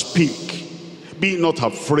shalt speak. Be not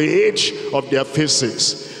afraid of their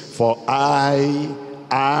faces, for I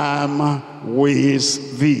am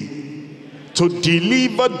with thee, to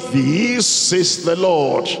deliver thee, says the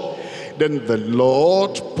Lord. Then the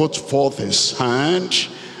Lord put forth his hand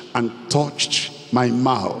and touched my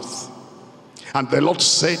mouth. And the Lord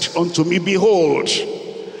said unto me, behold,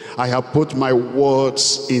 I have put my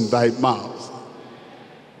words in thy mouth.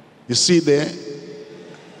 You see there?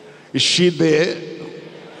 Is she there?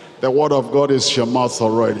 The word of God is your mouth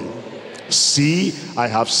already. See, I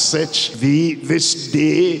have set thee this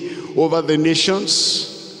day over the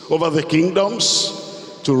nations, over the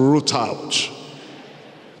kingdoms, to root out,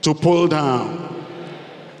 to pull down,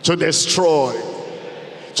 to destroy,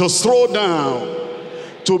 to throw down,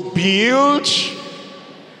 to build,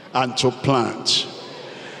 and to plant.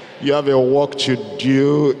 You have a work to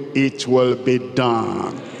do, it will be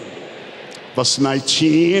done. Verse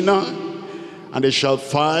 19, and they shall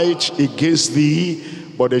fight against thee,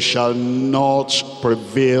 but they shall not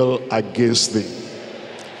prevail against thee.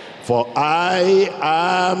 For I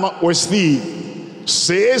am with thee,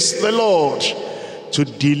 says the Lord, to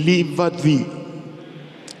deliver thee.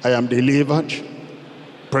 I am delivered.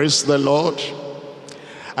 Praise the Lord.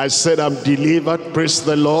 I said I'm delivered. Praise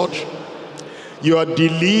the Lord. You are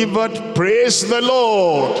delivered. Praise the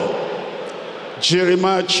Lord.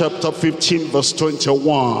 Jeremiah chapter 15 verse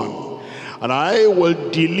 21. And I will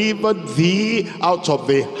deliver thee out of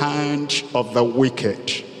the hand of the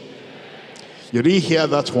wicked. You didn't hear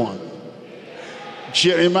that one.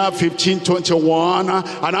 Jeremiah 15 21.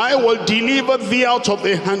 And I will deliver thee out of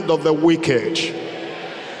the hand of the wicked.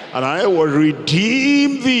 And I will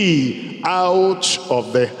redeem thee out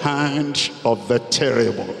of the hand of the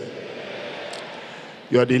terrible.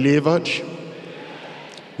 You are delivered.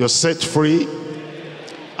 You're set free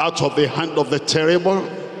out of the hand of the terrible.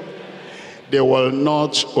 They will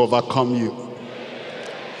not overcome you.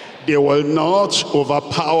 They will not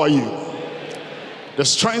overpower you. The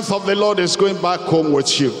strength of the Lord is going back home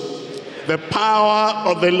with you. The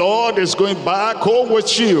power of the Lord is going back home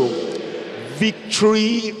with you.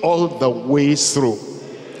 Victory all the way through.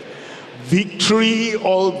 Victory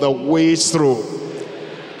all the way through.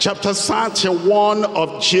 Chapter 31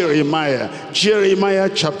 of Jeremiah. Jeremiah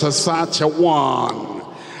chapter 31.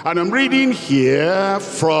 And I'm reading here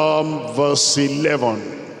from verse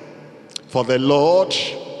 11. For the Lord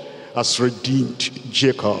has redeemed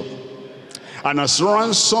Jacob, and has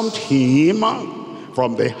ransomed him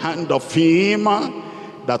from the hand of him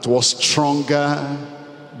that was stronger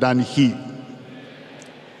than he.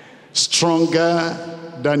 Stronger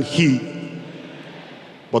than he.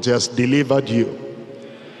 But he has delivered you.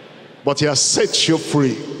 But he has set you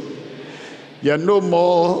free. You are no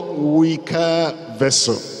more weaker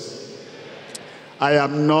vessel. I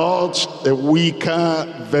am not a weaker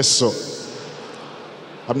vessel.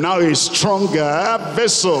 I'm now a stronger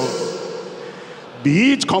vessel.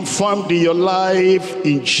 Be it confirmed in your life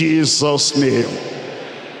in Jesus' name.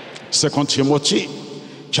 2 Timothy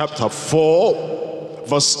chapter 4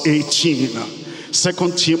 verse 18.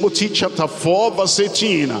 2 Timothy chapter 4 verse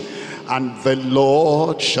 18. And the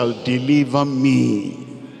Lord shall deliver me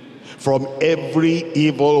from every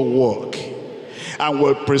evil work, and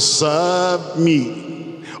will preserve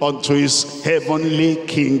me unto his heavenly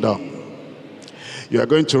kingdom. You are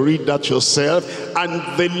going to read that yourself. And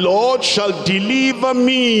the Lord shall deliver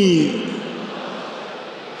me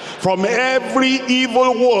from every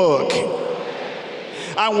evil work,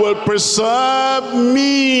 and will preserve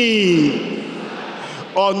me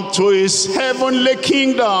unto his heavenly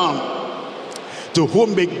kingdom, to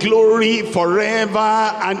whom be glory forever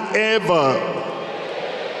and ever.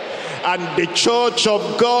 And the church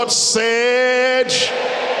of God said,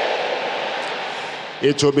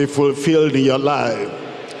 it will be fulfilled in your life.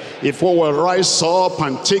 If we will rise up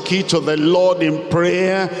and take it to the Lord in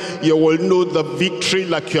prayer, you will know the victory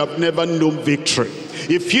like you have never known victory.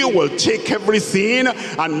 If you will take everything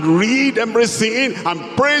and read everything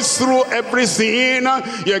and pray through everything,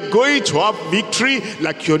 you're going to have victory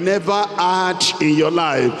like you never had in your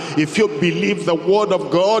life. If you believe the word of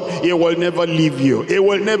God, it will never leave you. It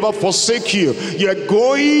will never forsake you. You're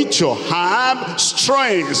going to have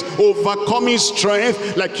strength, overcoming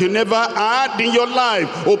strength like you never had in your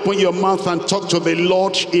life. Open your mouth and talk to the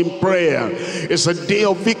Lord in prayer. It's a day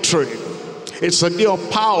of victory. It's a day of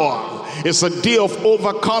power. It's a day of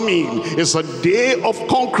overcoming. It's a day of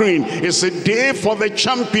conquering. It's a day for the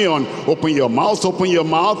champion. Open your mouth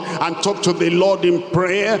and talk to the Lord in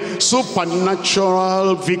prayer.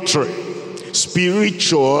 Supernatural victory,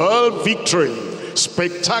 spiritual victory,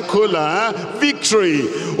 spectacular victory.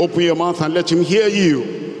 Open your mouth and let him hear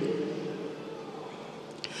you.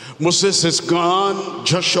 Moses is gone,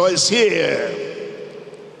 Joshua is here.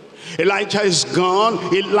 Elijah is gone,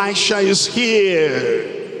 Elisha is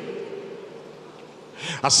here.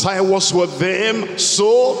 As I was with them,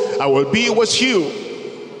 so I will be with you.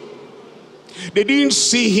 They didn't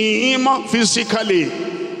see him physically,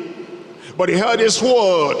 but they heard his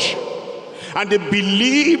word, and they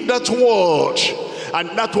believed that word,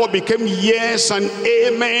 and that word became yes and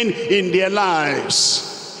amen in their lives.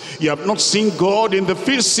 You have not seen God in the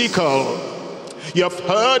physical, You have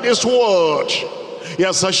heard his word. He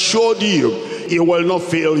has assured you he will not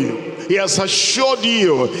fail you. He has assured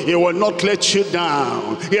you he will not let you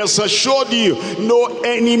down. He has assured you no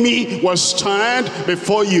enemy will stand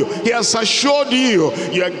before you. He has assured you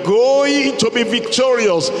you are going to be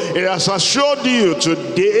victorious. He has assured you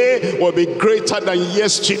today will be greater than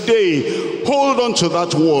yesterday. Hold on to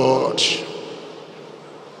that word.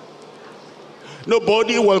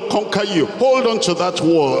 Nobody will conquer you. Hold on to that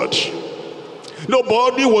word.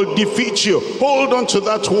 Nobody will defeat you. Hold on to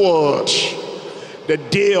that word. The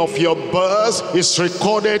day of your birth is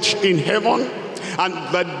recorded in heaven, and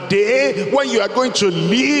the day when you are going to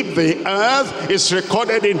leave the earth is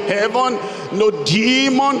recorded in heaven. No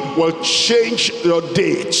demon will change your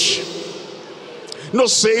date. No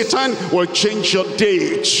Satan will change your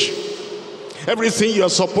date. Everything you are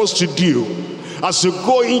supposed to do as you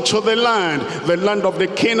go into the land of the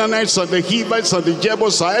Canaanites and the Hivites and the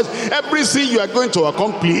Jebusites, everything you are going to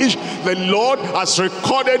accomplish, the Lord has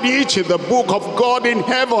recorded it in the book of God in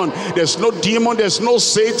heaven. There's no demon, there's no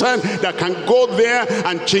Satan that can go there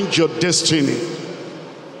and change your destiny.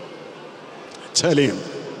 Tell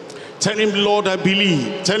him, Lord, I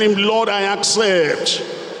believe. Tell him, Lord, I accept.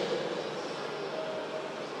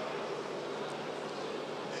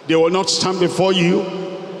 They will not stand before you,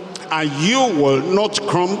 and you will not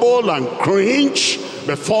crumble and cringe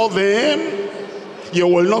before them. You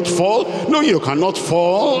will not fall. No, you cannot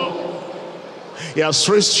fall. He has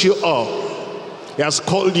raised you up. He has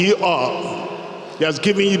called you up. He has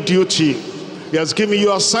given you duty. He has given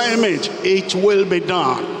you assignment. It will be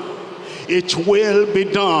done. It will be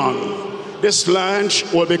done. This land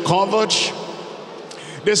will be covered.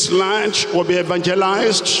 This land will be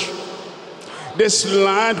evangelized. This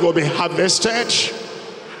land will be harvested.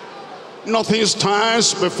 Nothing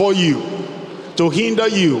stands before you to hinder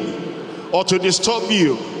you or to disturb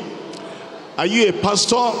you. Are you a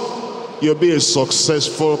pastor? You'll be a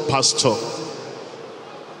successful pastor.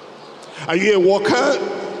 Are you a worker?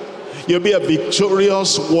 You'll be a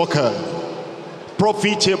victorious worker,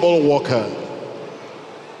 profitable worker,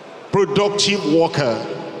 productive worker.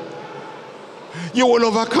 You will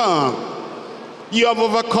overcome. You have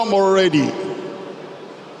overcome already.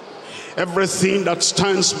 Everything that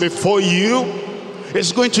stands before you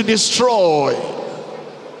is going to destroy.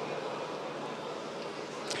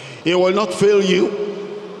 He will not fail you.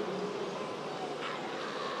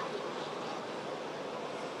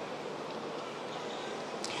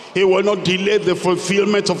 He will not delay the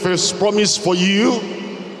fulfillment of his promise for you.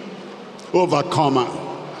 Overcomer.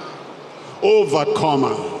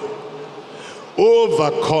 Overcomer.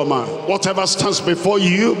 Overcomer. Whatever stands before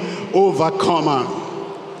you, overcomer.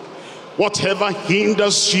 Whatever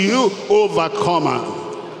hinders you, overcomer.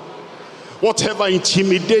 Whatever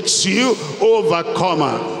intimidates you,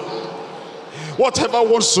 overcomer. Whatever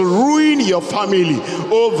wants to ruin your family,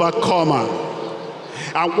 overcomer.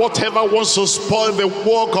 And whatever wants to spoil the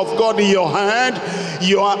work of God in your hand,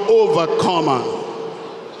 you are overcomer.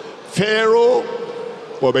 Pharaoh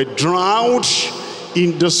will be drowned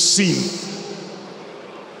in the sea.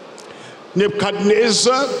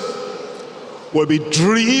 Nebuchadnezzar will be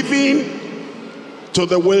driven to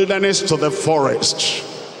the wilderness, to the forest.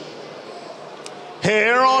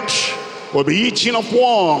 Herod will be eaten of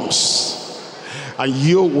worms, and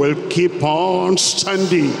you will keep on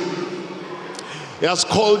standing. He has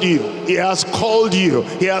called you. He has called you.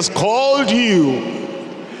 He has called you.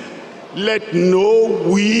 Let no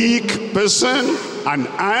weak person, an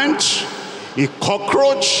ant, a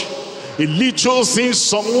cockroach, a little thing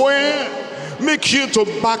somewhere, make you to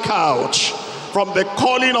back out from the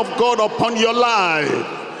calling of God upon your life.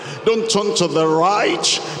 Don't turn to the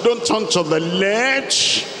right. Don't turn to the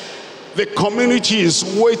left. The community is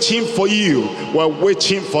waiting for you. We're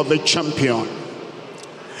waiting for the champion.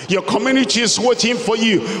 Your community is waiting for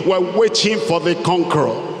you. We're waiting for the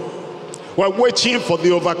conqueror. We're waiting for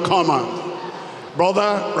the overcomer.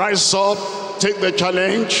 Brother, rise up. Take the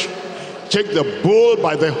challenge. Take the bull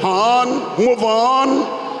by the horn. Move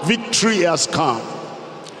on. Victory has come.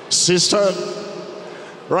 Sister,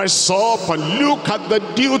 rise up and look at the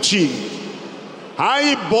duty.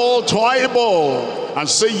 Eyeball to eyeball. And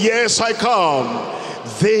say, yes, I come.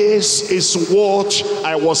 This is what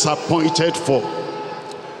I was appointed for.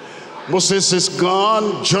 Moses is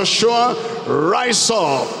gone. Joshua, rise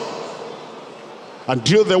up and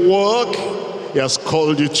do the work he has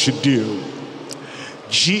called you to do.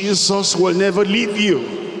 Jesus will never leave you.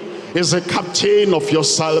 He's the captain of your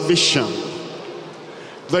salvation.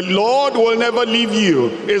 The Lord will never leave you.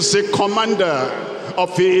 He's the commander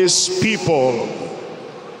of his people.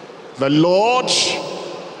 The Lord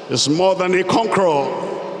is more than a conqueror.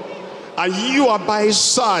 and you are by his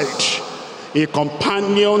side, a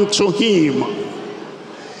companion to him,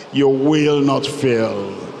 you will not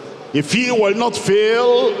fail. If he will not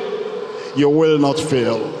fail, you will not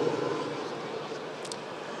fail.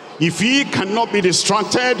 If he cannot be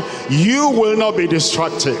distracted, you will not be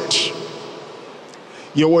distracted.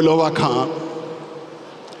 You will overcome.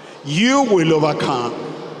 You will overcome.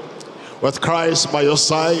 With Christ by your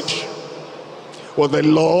side, with the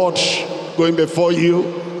Lord going before you,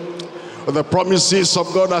 with the promises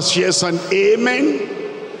of God as yes and amen,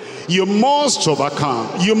 you must overcome.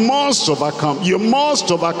 You must overcome. You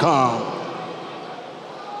must overcome.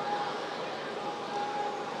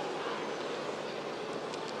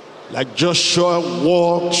 Like Joshua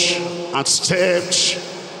walked and stepped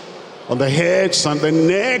on the heads and the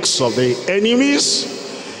necks of the enemies,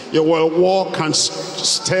 you will walk and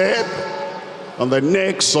step on the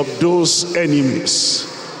necks of those enemies.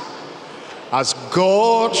 As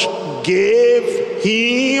God gave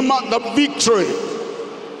him the victory,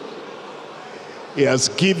 he has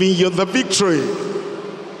given you the victory.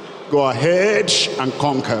 Go ahead and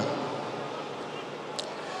conquer.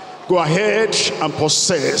 Go ahead and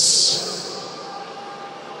possess.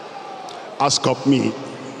 Ask of me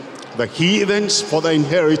the heathens for the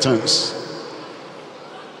inheritance,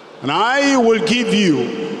 and I will give you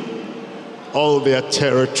all their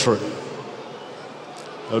territory.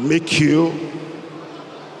 I'll make you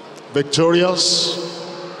victorious,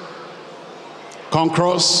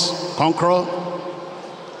 conqueror,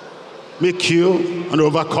 make you an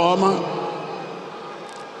overcomer,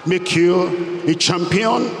 make you a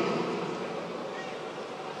champion.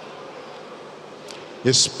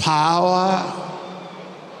 His power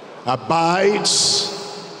abides,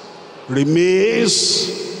 remains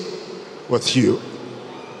with you.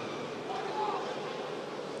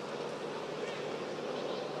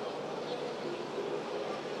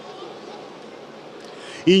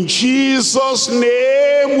 In Jesus'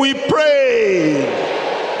 name we pray.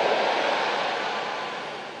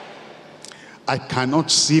 I cannot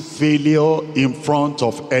see failure in front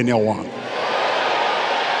of anyone.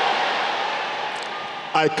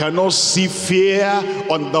 I cannot see fear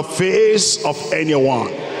on the face of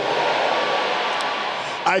anyone.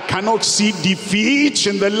 I cannot see defeat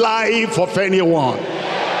in the life of anyone.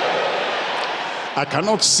 I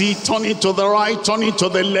cannot see turning to the right, turning to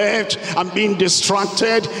the left, and being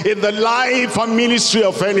distracted in the life and ministry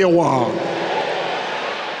of anyone.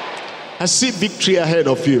 I see victory ahead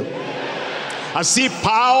of you. I see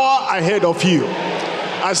power ahead of you.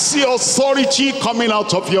 I see authority coming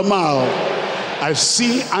out of your mouth. I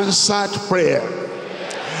see answered prayer.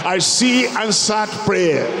 I see answered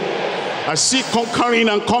prayer. I see conquering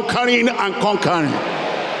and conquering and conquering.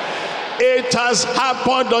 It has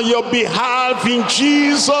happened on your behalf in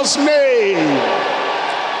Jesus' name.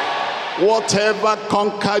 Whatever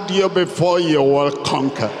conquered you before, you will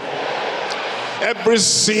conquer. Every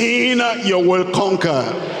sin you will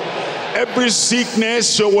conquer. Every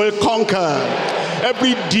sickness you will conquer.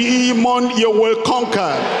 Every demon you will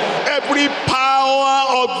conquer. Every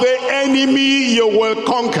power of the enemy you will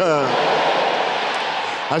conquer.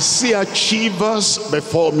 I see achievers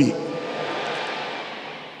before me.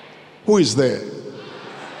 Who is there?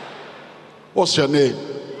 What's your name?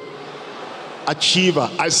 Achiever.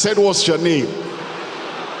 I said, what's your name?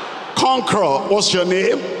 Conqueror. What's your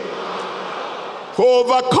name?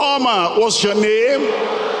 Overcomer. What's your name?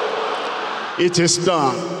 It is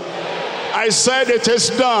done. I said it is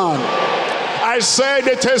done. I said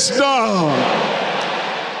it is done.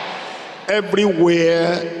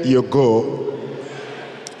 Everywhere you go,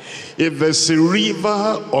 if there's a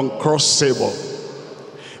river uncrossable,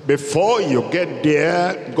 before you get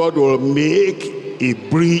there, God will make a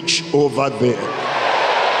bridge over there.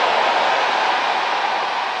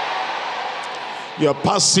 You're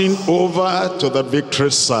passing over to the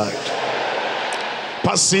victory side,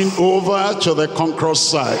 passing over to the conqueror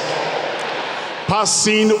side,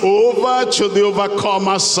 passing over to the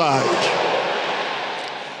overcomer side.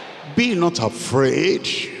 Be not afraid,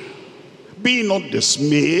 be not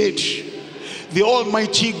dismayed. The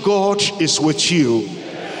Almighty God is with you,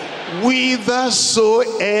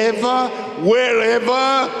 whithersoever,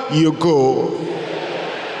 wherever you go.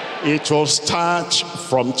 It will start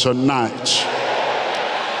from tonight.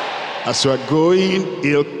 As you are going,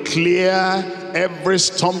 he'll clear every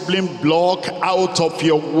stumbling block out of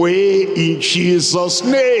your way in Jesus'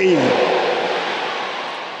 name.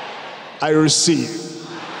 I receive.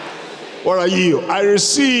 What are you? I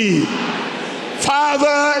receive.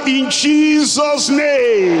 Father, in Jesus'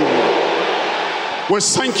 name, we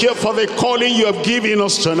thank you for the calling you have given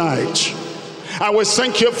us tonight. And we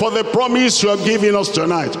thank you for the promise you are giving us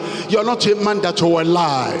tonight. You're not a man that you will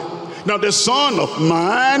lie, now the son of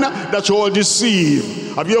man that you will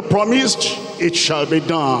deceive. Have you promised? It shall be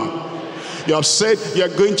done. You have said you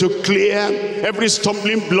are going to clear every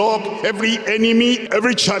stumbling block, every enemy,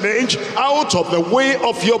 every challenge out of the way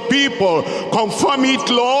of your people. Confirm it,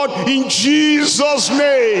 Lord, in Jesus'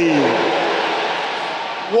 name.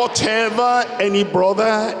 Whatever any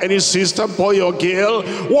brother, any sister, boy or girl,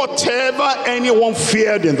 whatever anyone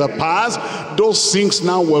feared in the past, those things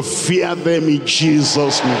now will fear them in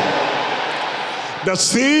Jesus' name. The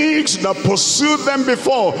things that pursued them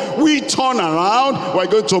before, we turn around, we're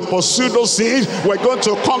going to pursue those things, we're going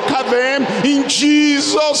to conquer them in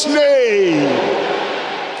Jesus' name.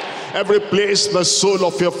 Every place the sole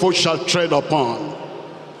of your foot shall tread upon,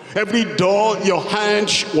 every door your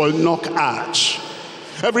hand will knock at,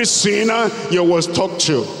 every sinner you will talk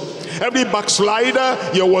to, every backslider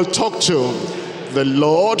you will talk to, the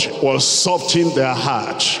Lord will soften their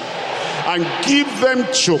heart and give them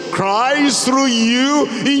to Christ through you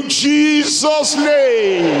in Jesus'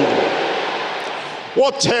 name.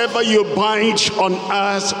 Whatever you bind on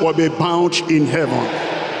earth will be bound in heaven.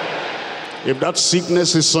 If that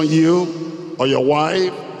sickness is on you, or your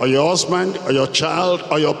wife, or your husband, or your child,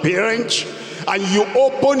 or your parent, and you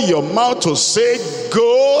open your mouth to say,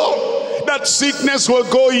 go, that sickness will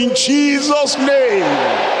go in Jesus' name.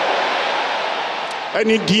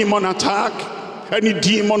 Any demon attack, any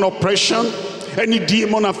demon oppression, any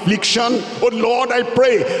demon affliction, oh Lord, I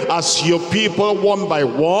pray, as your people one by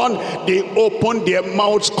one, they open their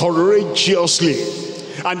mouths courageously,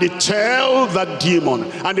 and they tell that demon,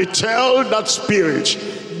 and they tell that spirit,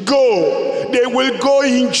 go, they will go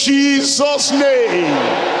in Jesus' name.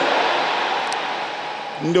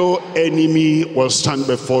 No enemy will stand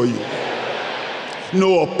before you.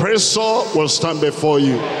 No oppressor will stand before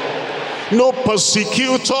you. No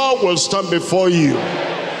persecutor will stand before you.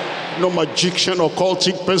 No magician or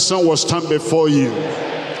cultic person will stand before you.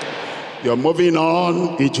 You're moving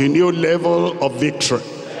on into a new level of victory,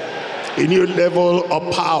 a new level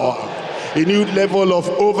of power, a new level of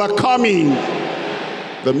overcoming.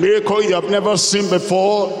 The miracle you have never seen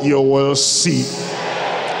before, you will see.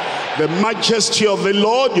 The majesty of the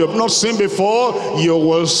Lord you have not seen before, you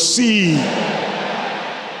will see.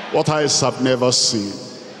 What eyes have never seen,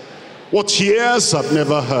 what ears have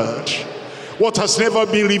never heard, what has never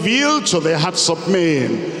been revealed to the hearts of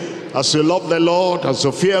men. As you love the Lord, as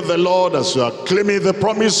you fear the Lord, as you are claiming the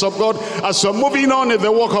promise of God, as you are moving on in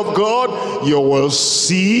the work of God, you will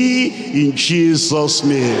see in Jesus'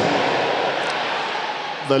 name.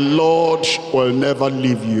 The Lord will never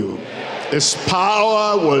leave you. His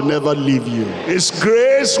power will never leave you. His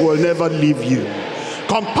grace will never leave you.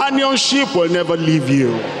 Companionship will never leave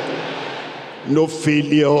you. No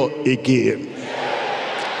failure again.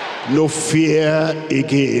 No fear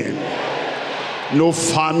again. No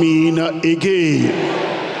famine again.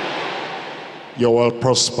 You will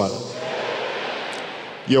prosper.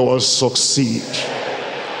 You will succeed.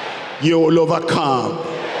 You will overcome.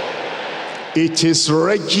 It is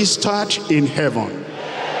registered in heaven.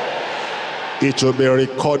 It will be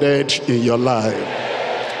recorded in your life.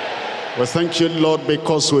 We thank you, Lord,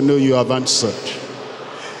 because we know you have answered.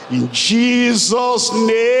 In Jesus'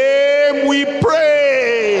 name we pray.